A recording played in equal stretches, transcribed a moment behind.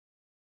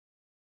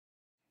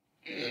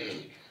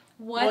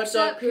What's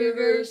up,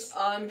 Cougars?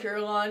 I'm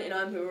Caroline, and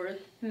I'm Hoover.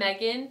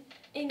 Megan.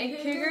 And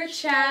Cougar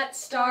Chat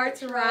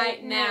starts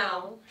right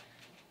now.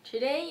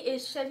 Today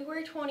is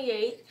February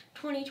 28th,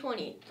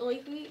 2020.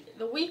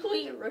 The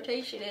weekly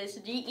rotation is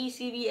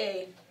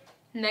DECBA.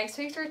 Next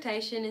week's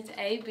rotation is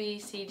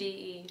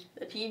ABCDE.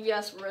 The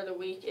PBS word of the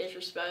week is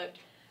respect.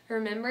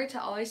 Remember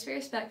to always be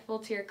respectful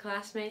to your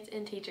classmates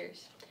and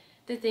teachers.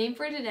 The theme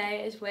for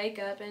today is Wake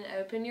Up and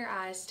Open Your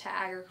Eyes to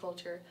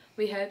Agriculture.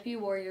 We hope you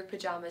wore your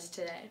pajamas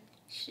today.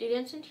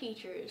 Students and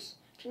teachers,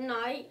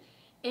 tonight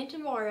and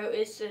tomorrow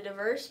is the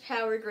Diverse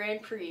Power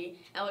Grand Prix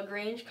at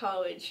LaGrange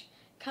College.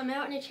 Come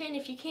out and attend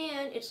if you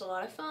can. It's a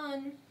lot of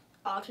fun.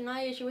 All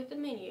tonight is you with the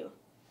menu.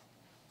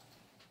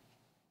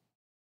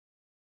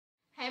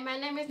 Hey, my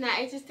name is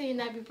Naisha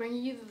and I'll be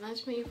bringing you the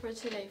lunch menu for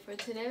today. For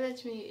today's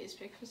lunch menu is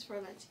breakfast for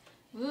lunch.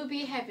 We will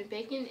be having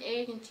bacon,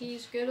 egg, and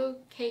cheese griddle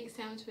cake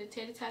sandwich with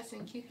tater tots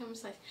and cucumber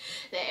slice.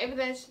 The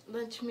everyday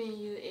lunch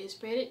menu is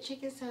breaded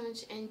chicken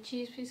sandwich and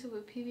cheese pizza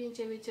with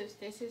PB&J with chips.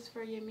 This is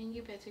for your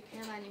menu by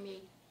Caroline and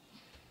me.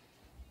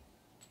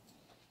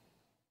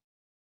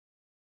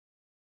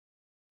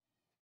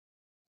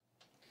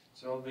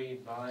 So I'll be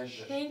buying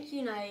the... Thank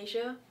you,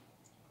 Naisha.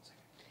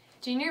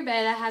 Junior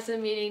Beta has a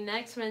meeting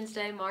next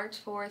Wednesday,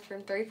 March 4th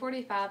from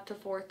 3:45 to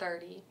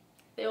 4:30.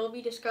 They will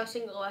be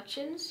discussing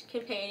elections,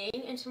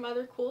 campaigning, and some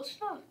other cool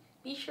stuff.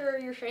 Be sure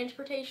your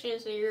transportation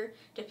is there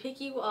to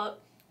pick you up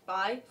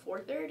by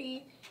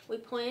 4:30. We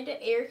plan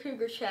to air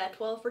Cougar Chat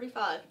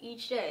 12:45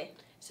 each day.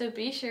 So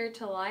be sure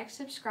to like,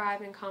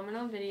 subscribe, and comment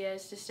on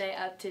videos to stay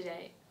up to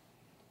date.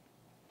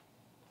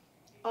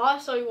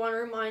 Also, we want to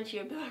remind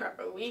you about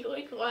our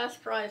weekly class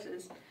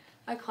prizes.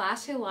 A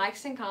class who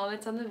likes and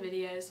comments on the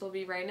videos will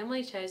be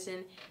randomly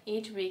chosen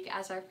each week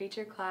as our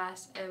featured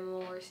class and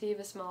will receive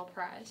a small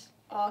prize.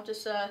 Off to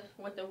Seth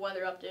with the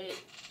weather update.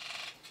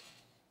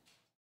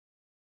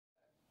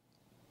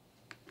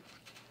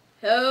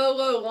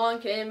 Hello, Long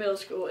Canyon Middle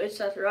School. It's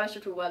Seth Ricer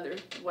for weather.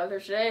 The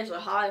weather today is a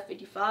high of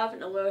 55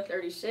 and a low of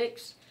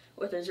 36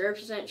 with a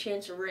 0%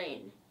 chance of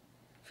rain.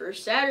 For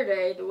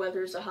Saturday, the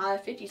weather is a high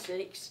of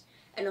 56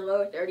 and a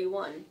low of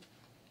 31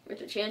 with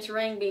the chance of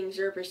rain being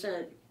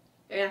 0%.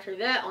 And after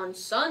that, on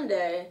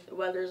Sunday, the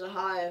weather is a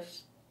high of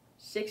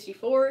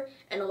 64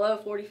 and a low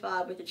of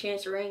 45 with the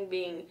chance of rain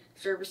being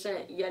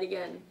 0% yet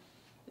again.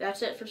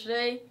 That's it for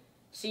today.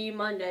 See you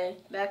Monday.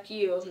 Back to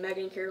you,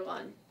 Megan and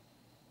Caroline.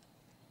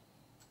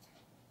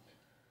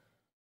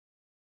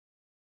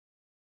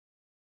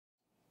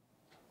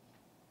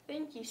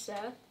 Thank you,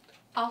 Seth.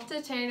 Off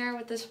to Tanner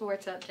with the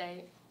sports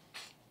update.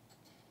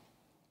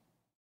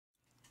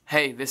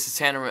 Hey, this is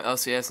Tanner with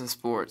LCS and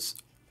Sports.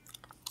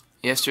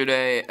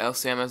 Yesterday,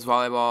 LCMS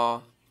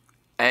volleyball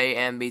A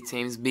and B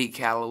teams beat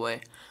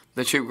Callaway.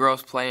 The Troop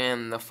girls play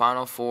in the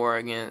Final Four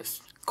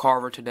against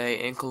Carver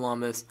today in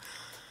Columbus,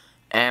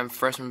 and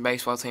freshman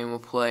baseball team will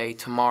play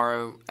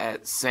tomorrow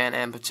at San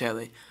Ann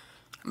Pacelli.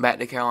 Back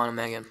to Caroline and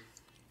Megan.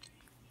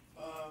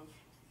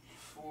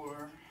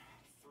 4,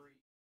 3.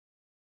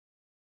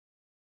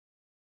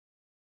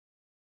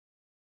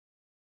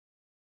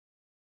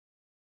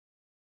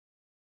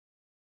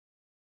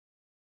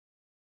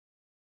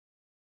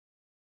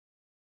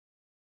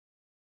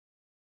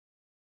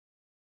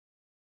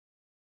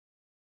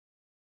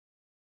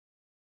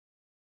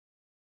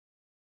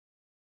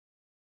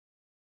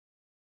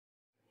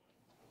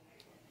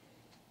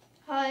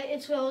 Hi,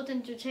 it's Well with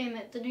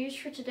Entertainment. The news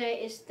for today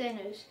is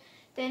Thanos.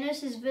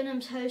 Thanos is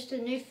Venom's host to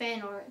new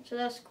fan art, so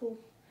that's cool.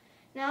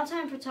 Now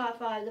time for Top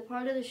 5, the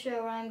part of the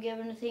show where I'm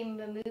given a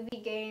theme of a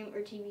movie, game, or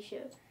TV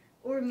show.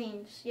 Or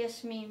memes.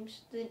 Yes,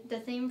 memes.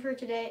 The theme for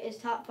today is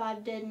Top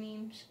 5 Dead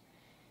Memes.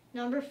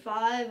 Number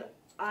 5,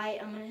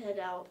 I'm going to head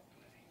out.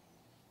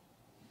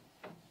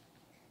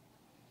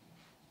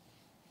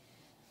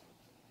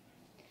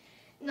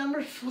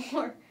 Number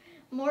 4,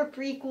 more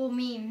prequel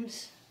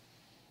memes.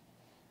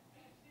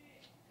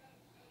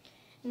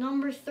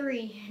 Number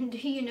 3, do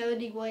you know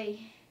the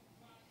way?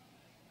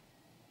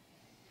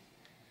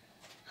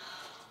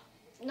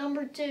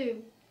 Number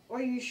 2,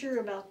 are you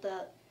sure about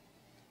that?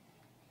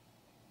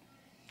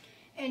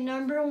 And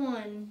number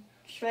 1,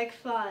 Shrek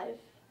 5.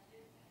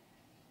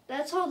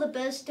 That's all the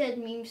best dead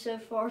memes so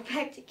far.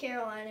 Back to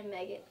Caroline and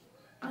Megan.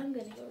 I'm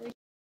gonna go read.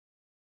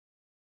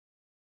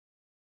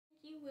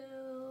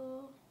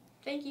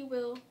 Thank you,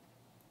 Will.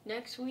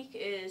 Next week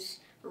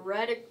is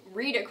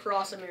Read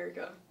Across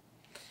America.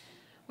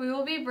 We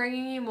will be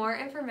bringing you more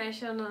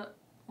information on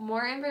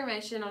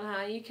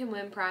how you can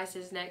win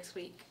prizes next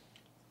week.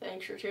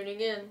 Thanks for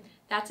tuning in.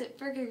 That's it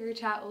for Cougar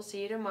Chat. We'll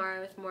see you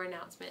tomorrow with more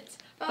announcements.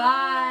 Bye.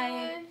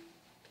 Bye.